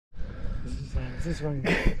Is this wrong?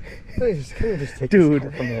 Can we just take Dude. this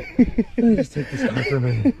car from it? Let me just take this car from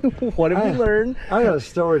it. What have we learned? I got a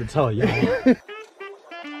story to tell you.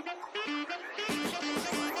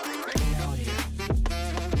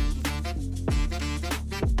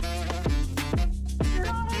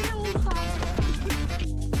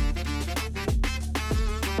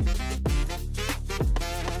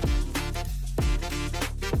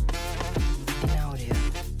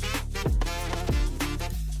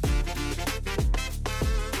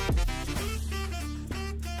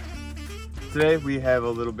 Today we have a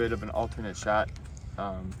little bit of an alternate shot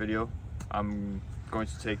video. I'm going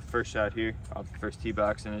to take the first shot here off the first tee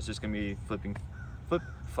box, and it's just going to be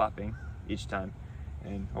flip-flopping each time,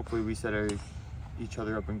 and hopefully we set each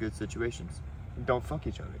other up in good situations. And don't fuck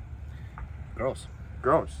each other. Gross.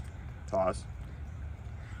 Gross. Pause.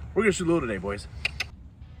 We're gonna shoot low today, boys.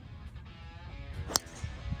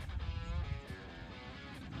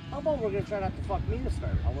 How about we're gonna try not to fuck me to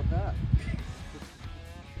start? How about that?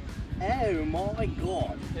 Oh my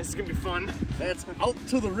god. This is gonna be fun. That's out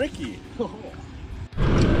to the Ricky.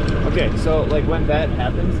 Okay, so like when that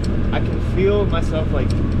happens, I can feel myself like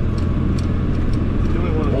doing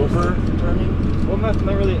one of those. Overturning? Well, not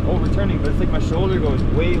really overturning, but it's like my shoulder goes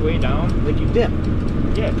way, way down. Like you dip.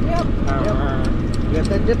 Yeah. Yep. You got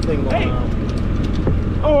that dip thing going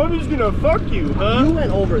on. Oh, I'm just gonna fuck you, huh? You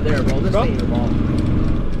went over there, bro. This ain't your ball.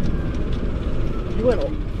 You went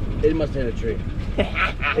over. It must have hit a tree. It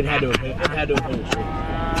had to have hit a tree.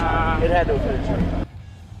 It had to have hit a tree.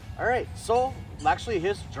 Alright, so actually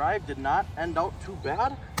his drive did not end out too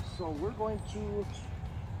bad. So we're going to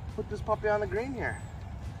put this puppy on the green here.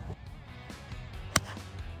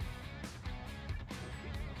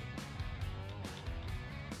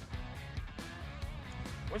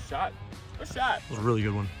 What shot? What shot? That was a really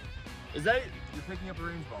good one. Is that you're picking up a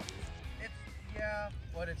range ball? It's, yeah,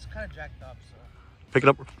 but it's kind of jacked up, so.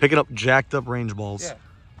 Picking up jacked up range balls. Yeah.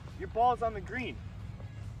 Your ball's on the green.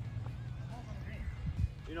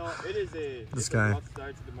 You know, it is a This a guy. rough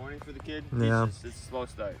start to the morning for the kid. Yeah. It's a slow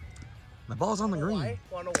start. My ball's on the green. Why?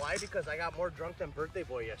 Wanna know why? Because I got more drunk than Birthday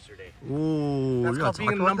Boy yesterday. Ooh, That's you called wanna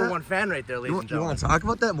being the talk about number that? one fan right there, ladies and You gentlemen. want to talk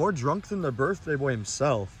about that? More drunk than the birthday boy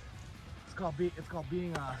himself. It's called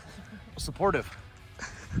being supportive.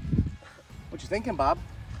 What you thinking, Bob?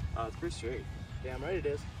 It's pretty straight. Damn right it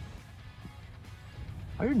is.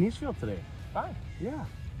 How your knees feel today? Fine. Yeah,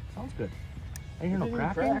 sounds good. I hear no Didn't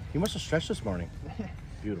even cracking. crack. You must have stretched this morning.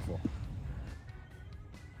 Beautiful.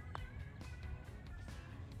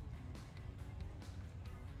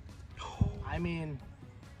 I mean,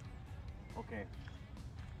 okay.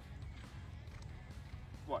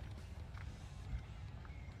 What?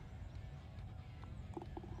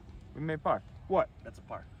 We made par. What? That's a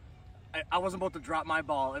par. I wasn't about to drop my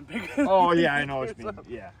ball and pick it. Oh yeah, I know what you mean.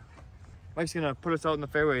 Yeah. Mike's gonna put us out in the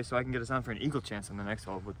fairway so I can get us on for an eagle chance on the next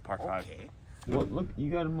hole with par 5. Okay. What? Look, you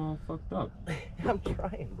got him all fucked up. I'm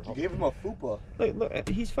trying, bro. Gave him a fupa. Look,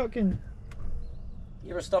 he's fucking.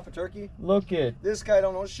 You ever stuff a turkey? Look at. This guy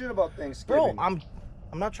don't know shit about Thanksgiving. Bro, I'm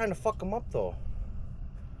not trying to fuck him up though.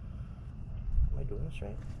 Am I doing this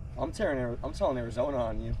right? I'm telling Arizona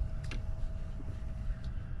on you.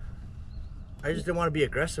 I just didn't want to be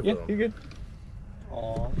aggressive Yeah, with him. you're good.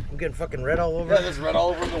 Aw. I'm getting fucking red all over. Yeah, there's red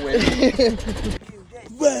all over the way.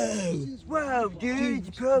 Whoa! Whoa, dude!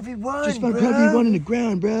 It's Pro V1, Just my Pro V1 in the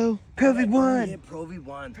ground, bro. Pro V1. Yeah, Pro V1,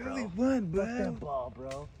 bro. Pro V1, bro. Fuck that ball,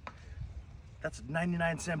 bro. That's a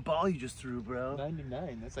 99-cent ball you just threw, bro.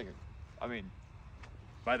 99. That's like a. I mean,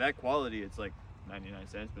 by that quality, it's like 99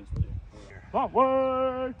 cents, but it's really. What?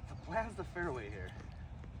 Where's the fairway here?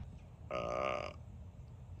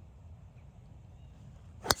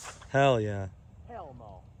 Hell yeah. Hell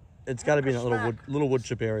no. It's got to be in that little wood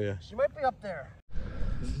chip area. She might be up there.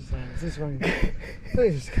 Is this wrong? Can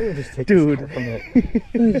we just take Dude. this car from it?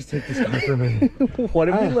 Let me just take this car from it. What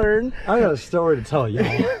have we learned? I got a story to tell you.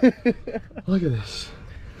 Look at this.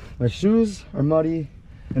 My shoes are muddy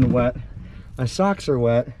and wet. My socks are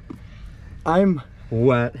wet. I'm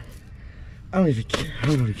wet. I don't even care. I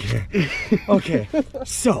don't even care. Okay,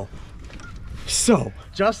 so.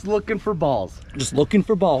 Just looking for balls. Just looking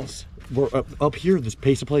for balls. We're up here, this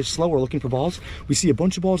pace of play is slow. We're looking for balls. We see a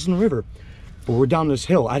bunch of balls in the river, but we're down this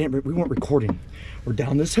hill. We weren't recording. We're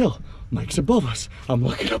down this hill. Mike's above us. I'm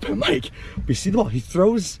looking up at Mike. We see the ball. He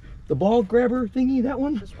throws the ball grabber thingy, that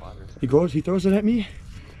one. He throws it at me.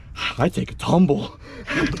 I take a tumble.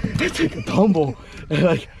 I take a tumble.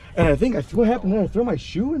 And I think what happened then, I threw my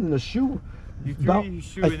shoe, and then the shoe. You threw your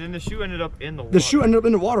shoe, and then the shoe ended up in the water. The shoe ended up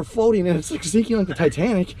in the water floating, and it's like sinking like the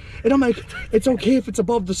Titanic. And I'm like, it's okay if it's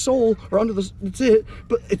above the sole or under the, that's it.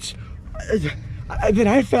 But Then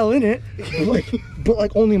I fell in it, but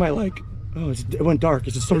like only my leg. Oh, it went dark.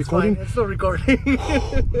 Is it still recording? Fine. It's still recording.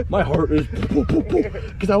 My heart is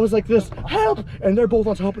because I was like this, help! And they're both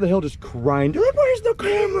on top of the hill just crying. They're like, where's the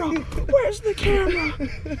camera? Where's the camera?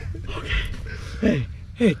 Okay.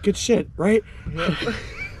 Hey, good shit, right? Yeah.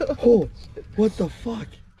 Oh, what the fuck?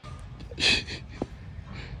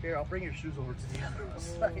 Here, I'll bring your shoes over to the other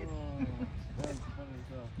side.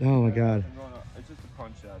 Oh my god. It's just a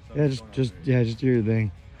punch shot. So Yeah, just do your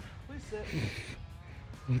thing. Please sit.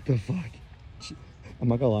 What the fuck? I'm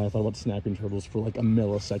not gonna lie, I thought about snapping turtles for like a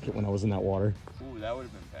millisecond when I was in that water. Ooh, that would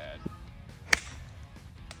have been bad.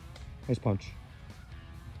 Nice punch.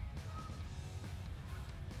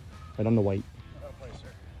 Right on the white.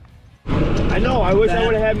 I know, I wish I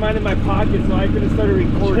would have had mine in my pocket so I could have started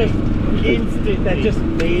recording instantly. That just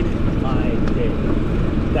made my day.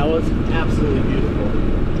 That was absolutely beautiful.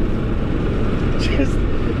 Just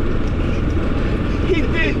He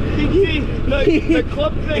the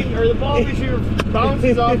club thing or the ball receiver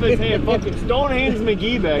bounces off his hand. Fucking Stone hands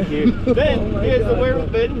McGee back here. Then he has the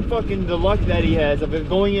wherewithal and fucking the luck that he has of it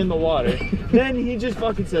going in the water. Then he just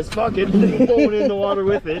fucking says fuck it, going in the water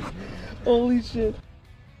with it. holy shit.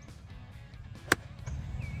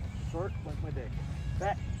 Short like my dick.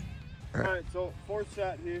 Back. Alright, so fourth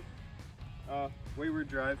shot here. Wayward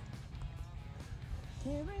Drive.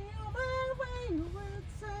 Then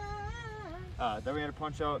we had a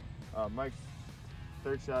punch out. Mike's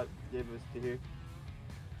third shot gave us to here.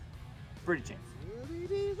 Pretty chance.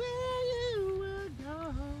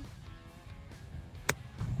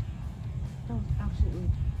 Absolutely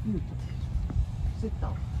beautiful. Sit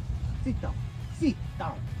down. Sit down. Sit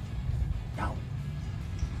down. Down.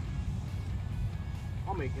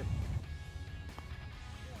 I'll make it.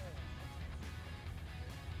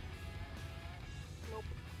 Nope.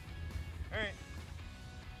 Alright.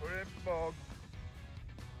 Put it in the bog.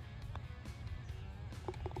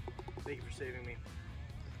 Thank you for saving me.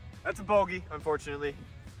 That's a bogey, unfortunately.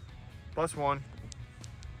 +1.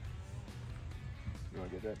 You wanna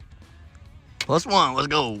get that? +1, let's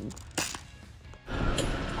go.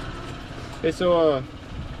 Hey, so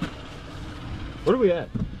what are we at?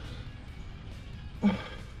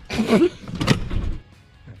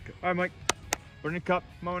 Alright, Mike. Put it in the cup.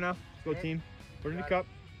 Come on now. Let's go, team. Put it in the cup.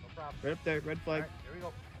 No problem. Right up there. Red flag. Alright, here we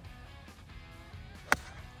go.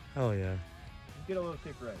 Oh yeah. Just get a little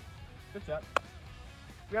kick right. Good shot.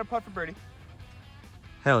 We got a putt for birdie.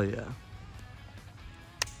 Hell yeah.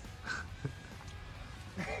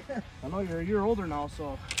 I know you're a year older now,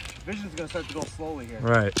 so vision's gonna start to go slowly here.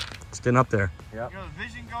 Right. It's getting up there. Yep. You know, the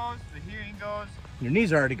vision goes, the hearing goes, Your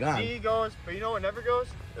knees are already the gone. knee goes, but you know what never goes?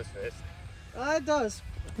 This fist. It does.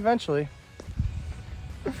 Eventually.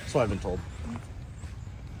 That's what I've been told.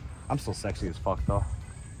 I'm still sexy as fuck, though.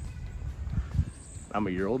 I'm a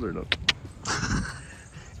year older, though.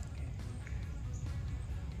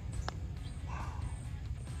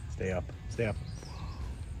 Stay up. Stay up.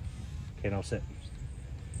 Okay, now sit.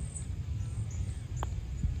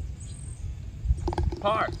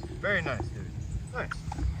 Par. Very nice, dude. Nice.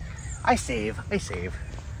 I save. I save.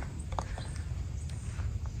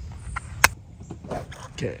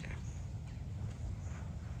 Okay.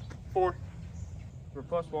 4. We're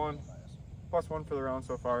 +1. +1 for the round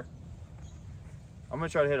so far. I'm gonna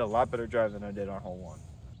try to hit a lot better drive than I did on hole 1.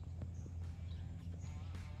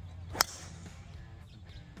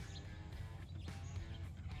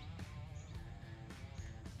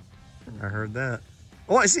 I heard that.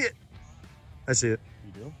 Oh, I see it. I see it.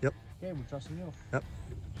 You do? Yep. Okay, we're trusting you. Yep.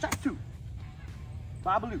 Shot 2.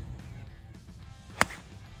 Babaloo.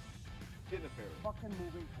 Hit the fairway. Fucking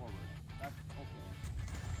moving forward. That's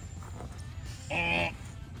okay.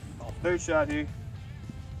 Third shot here.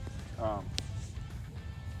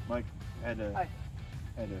 Mike had a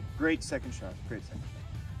great second shot. Great second shot.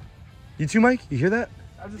 You too, Mike? You hear that?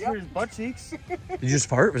 I just heard his butt cheeks. Did you just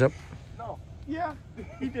fart? Was that? No. Yeah,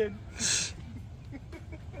 he did.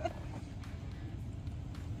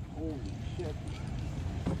 Holy shit.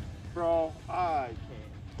 Bro, I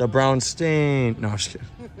can't. The brown stain. No, I'm just kidding.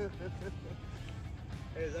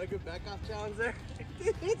 Hey, is that a good back off challenge there?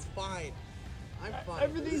 It's fine. I'm fine.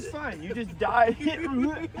 Everything's fine. You just died.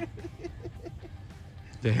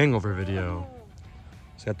 The hangover video.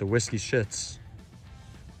 It's got the whiskey shits.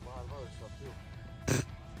 A lot of other stuff too.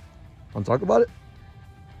 Want to talk about it?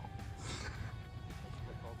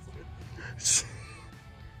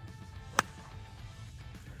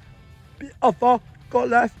 Alpha, got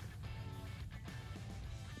left.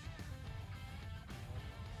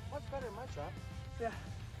 Much better than my shot. Yeah.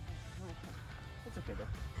 That's okay though.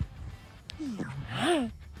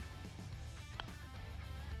 That's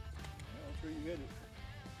where you hit it.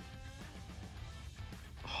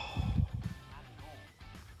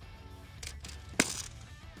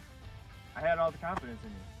 I had all the confidence in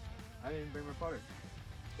you. I didn't even bring my putter.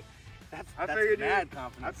 That's figured mad I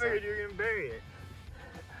confidence. figured you were gonna bury it.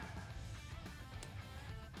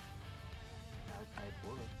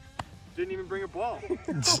 Didn't even bring a ball.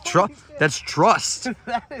 That's trust.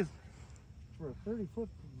 That is for a 30-foot,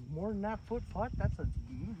 more than that foot putt. That's a.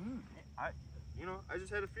 I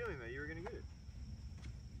just had a feeling that you were gonna get it.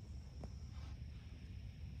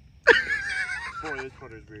 Boy, this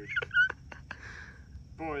putter's weird.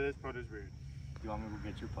 Boy, this putter's weird. You want me to go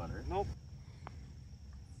get your putter? Nope.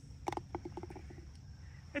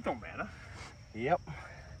 It don't matter. Yep.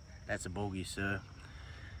 That's a bogey, sir.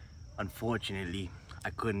 Unfortunately, I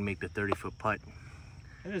couldn't make the 30-foot putt.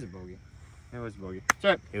 It is a bogey. It was a bogey.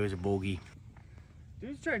 Sorry. It was a bogey.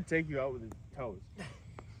 Dude's trying to take you out with his toes.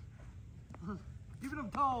 Give him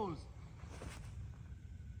toes.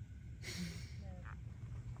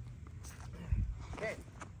 Okay.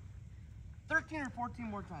 13 or 14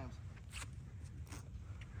 more times.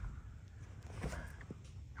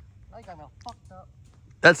 I got me all fucked up.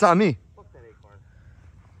 That's not me. Fuck that acorn.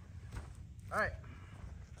 Alright.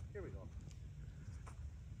 Here we go.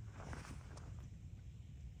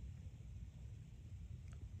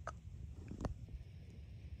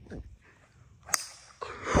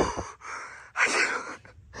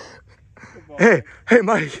 Hey,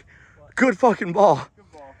 Mike. Good fucking ball.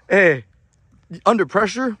 Good ball. Hey, under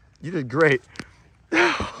pressure, you did great.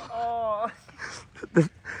 Oh.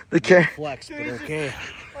 The can. Flex, but okay.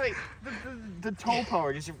 Like, the toe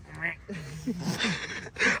power just...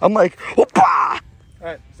 I'm like, whoopah!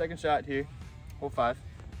 Alright, second shot here. Hole 5.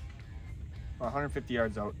 150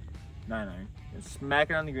 yards out. 9-iron. Just smack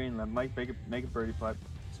it on the green. Let Mike make a birdie putt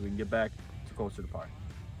so we can get back to closer to par.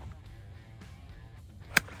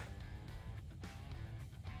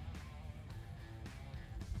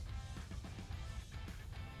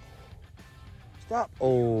 Stop.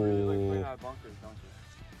 You really like Oh. playing out of bunkers, don't you?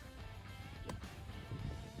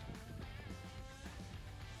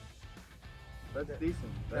 That's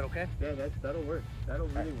decent. Is that okay? Yeah, that'll work. That'll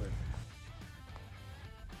really work.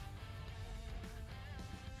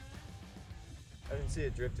 I didn't see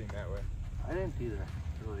it drifting that way. I didn't either,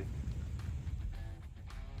 really.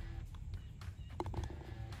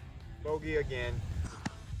 Bogey again.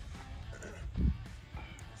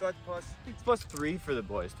 So it's plus 3 for the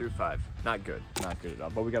boys through 5. Not good. Not good at all.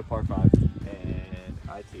 But we got a par 5 and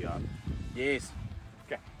I tee off. Yes.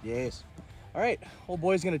 Okay. Yes. All right, old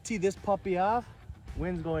boy's gonna tee this puppy off.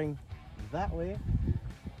 Wind's going that way.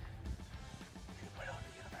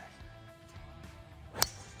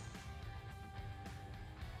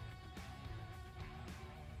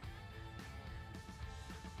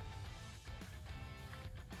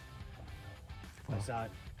 I saw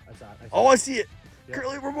it. I saw it. Oh, I see it. Yeah.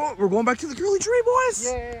 Curly, we're going back to the curly tree, boys.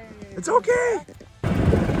 Yay! It's okay.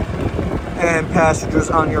 And passengers,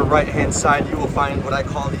 on your right-hand side, you will find what I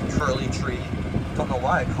call the curly tree. Don't know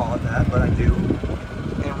why I call it that, but I do.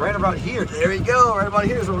 And right about here, there we go. Right about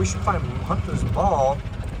here is where we should find Hunter's ball.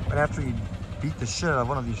 Right after he beat the shit out of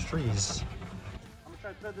one of these trees. I'm gonna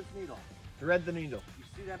try to thread this needle. Thread the needle. You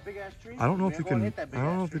see that big ass tree? I don't know if We're we gonna can. hit that I big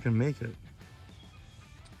don't know ass if we tree. can make it.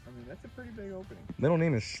 I mean, that's a pretty big opening. Middle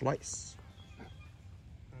name is Schleiss.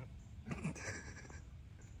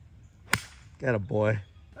 Got a boy.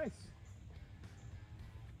 Nice.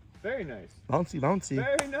 Very nice. Bouncy, bouncy.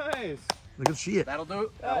 Very nice. Look at shit. That'll do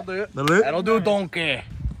it. That'll do it. That'll do it? That'll do, donkey.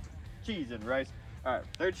 Cheese and rice. All right,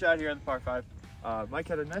 third shot here on the par 5. Mike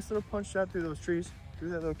had a nice little punch shot through those trees, through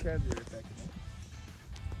that little cavity right back in there.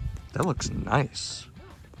 That looks nice.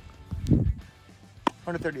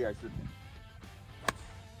 130 yards.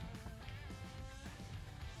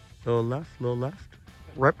 Little left, little left.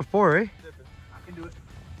 Right before, eh? I can do it.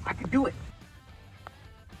 I can do it.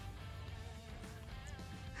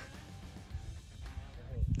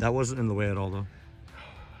 That wasn't in the way at all, though.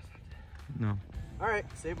 No. All right,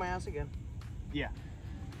 save my ass again. Yeah.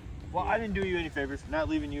 Well, I didn't do you any favors, not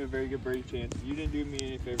leaving you a very good birdie chance. You didn't do me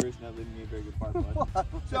any favors, not leaving me a very good par 5.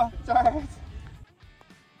 So, it's all right.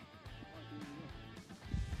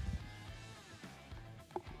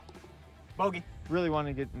 Bogey. Really want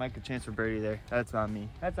to get Mike a chance for birdie there. That's on me.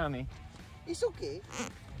 That's on me. It's okay.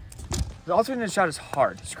 The alternate shot is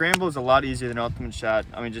hard. Scramble is a lot easier than ultimate shot.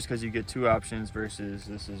 I mean, just because you get 2 options versus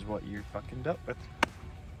this is what you're fucking dealt with.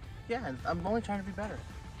 Yeah, and I'm only trying to be better.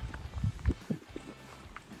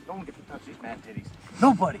 No one gets to touch these mad titties.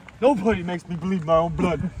 Nobody. Nobody makes me bleed my own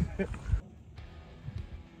blood.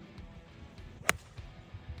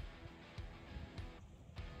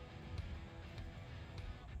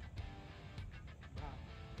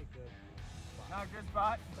 Not a good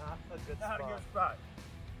spot. Not a good Not spot. a good spot.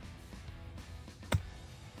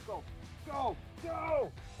 Go, go,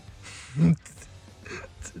 go!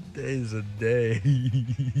 Today's a day.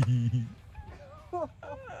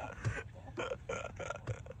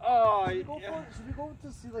 Oh, Should we go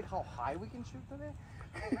to see like how high we can shoot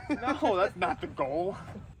today? no, that's not the goal.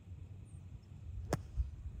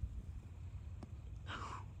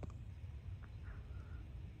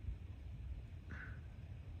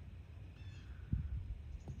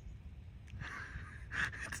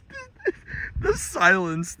 The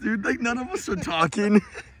silence, dude. Like none of us are talking.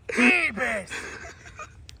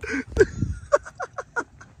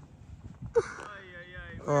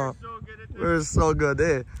 We're so good.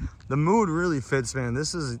 Hey, the mood really fits, man.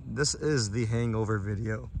 This is the hangover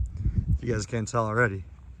video. If you guys can't tell already.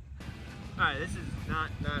 Alright, this is not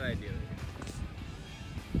ideal.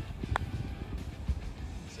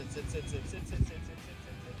 Sit, sit, sit, sit, sit, sit, sit, sit, sit,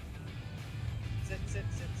 sit, sit, sit, sit,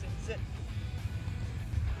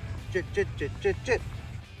 sit, sit. Chit.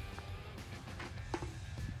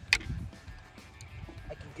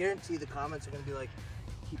 I can guarantee the comments are gonna be like,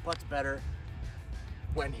 he putts better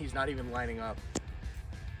when he's not even lining up.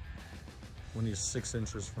 When he's 6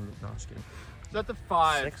 inches from the notch game. So that's a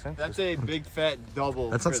 5. 6 inches. That's a big fat double.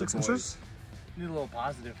 That's not for the 6 boys. inches? Need a little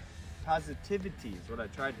positive. Positivity is what I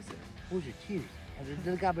tried to say. Who's your tears?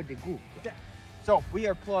 So we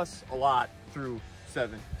are plus a lot through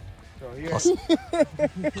 7. So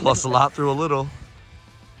here. Plus a lot through a little.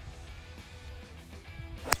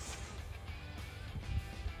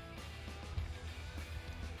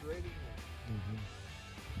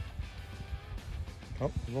 Oh,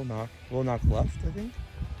 a little knock left, I think.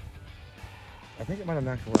 I think it might have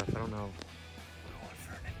knocked left. I don't know. We're going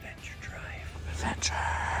for an adventure drive.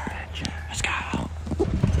 Adventure. Let's go.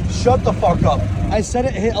 Shut the fuck up. I said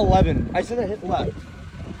it hit 11. I said it hit left.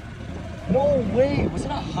 No way. Was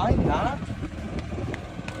it a high knot?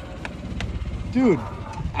 Dude,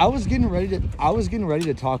 I was getting ready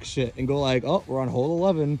to talk shit and go like, oh, we're on hole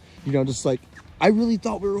 11. You know, just like, I really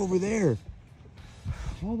thought we were over there.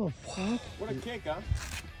 How the fuck? What a kick, huh?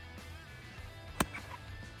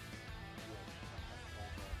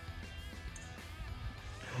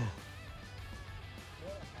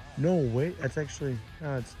 No way. That's actually,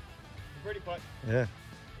 no, it's, Birdie putt. yeah.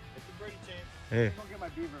 It's a birdie chance. Hey. Go get my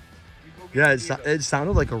beaver. You go get Yeah, my it, beaver. it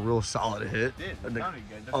sounded like a real solid hit. It did. It And the- sounded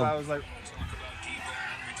good. That's oh. why I was like.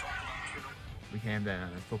 We came down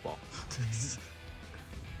on football.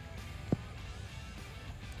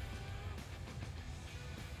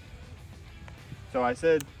 So I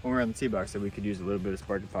said when we were on the tee box that we could use a little bit of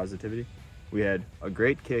spark of positivity. We had a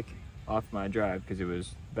great kick off my drive because it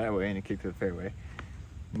was that way and it kicked to the fairway.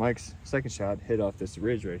 Mike's second shot hit off this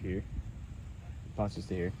ridge right here. Bounces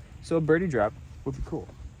to here. So a birdie drop would be cool.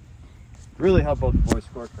 Really help out the boys'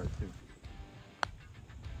 scorecard too.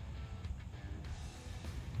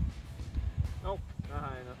 Nope, not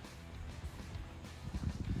high enough.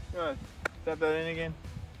 Good. Step that in again.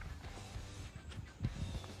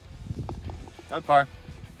 Not par.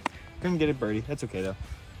 Couldn't get a birdie. That's okay though.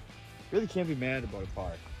 Really can't be mad about a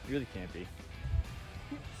par. You really can't be.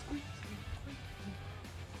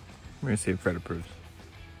 We're gonna see if Fred approves.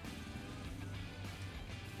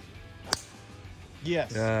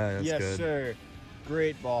 Yes. Yeah, that's yes, good. sir.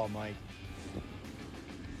 Great ball, Mike.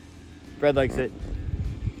 Fred likes it.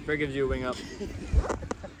 Fred gives you a wing up.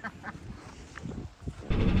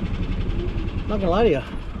 Not gonna lie to you.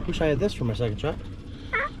 Wish I had this for my second shot.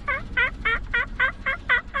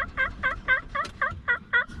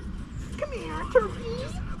 Come here,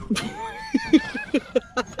 turkeys.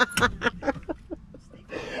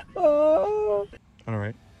 Oh. All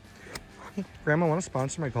right. Hey, Grandma, want to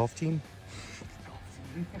sponsor my golf team?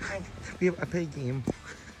 I pay a game.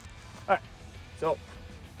 Alright, so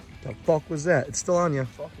The fuck was that? It's still on you.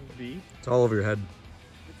 fucking B. It's all over your head.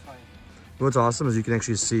 It's fine. What's awesome is you can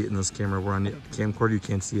actually see it in this camera. We're on the camcorder. You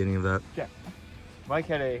can't see any of that. Yeah. Mike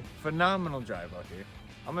had a phenomenal drive out here.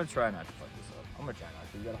 I'm gonna try not to fuck this up. I'm gonna try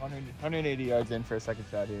not to. We got 180 yards in for a second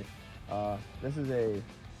shot here. This is a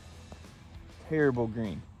terrible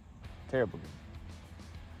green. Terrible green.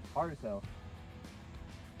 Hard as hell.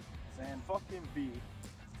 Saying fucking B.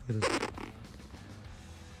 It is.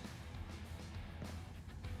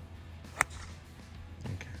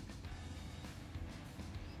 Okay.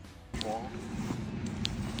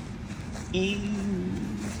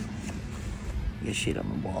 Get shit on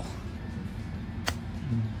the wall.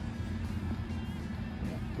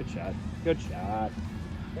 Good shot. Good shot.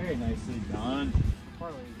 Very nicely done.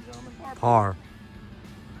 Ladies and gentlemen. Par.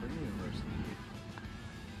 Purdue University.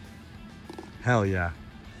 Hell yeah.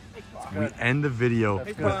 We end the video That's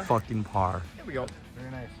with good. fucking par. There we go.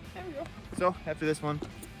 Very nice. There we go. So after this one,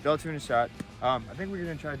 Bell tuna shot. I think we're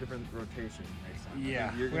gonna try a different rotation next time.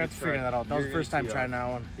 Yeah, You're we're gonna have to figure that out. That was the first time trying that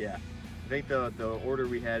one. Yeah. I think the order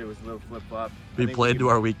we had, it was a little flip flop. We played to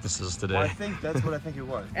our weaknesses today. Well, I think that's what I think it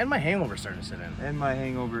was. And my hangover started to sit in. And my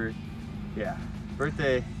hangover, yeah.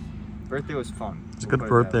 Birthday was fun. It's a good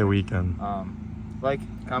birthday weekend. Like,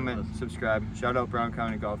 comment, subscribe. Shout out Brown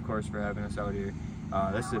County Golf Course for having us out here.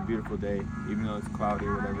 This is a beautiful day, even though it's cloudy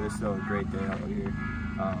or whatever. This is still a great day out here.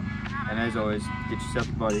 And as always, get yourself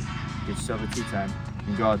a buddy, get yourself a tee time,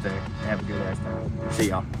 and go out there and have a good ass time. See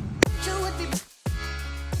y'all.